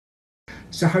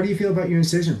So how do you feel about your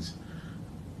incisions?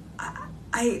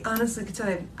 I honestly could tell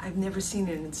you, I've never seen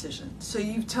an incision. So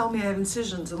you tell me I have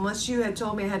incisions. Unless you had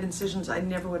told me I had incisions, I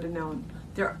never would have known.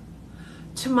 There,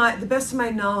 the best of my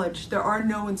knowledge, there are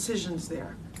no incisions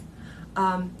there.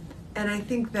 And I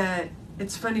think that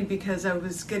it's funny because I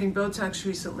was getting Botox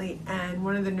recently, and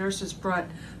one of the nurses brought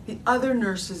the other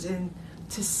nurses in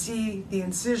to see the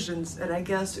incisions, and I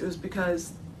guess it was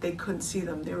because they couldn't see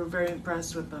them. They were very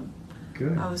impressed with them.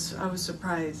 Good. I was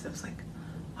surprised. I was like,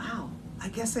 wow. I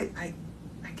guess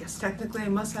technically I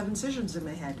must have incisions in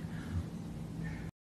my head.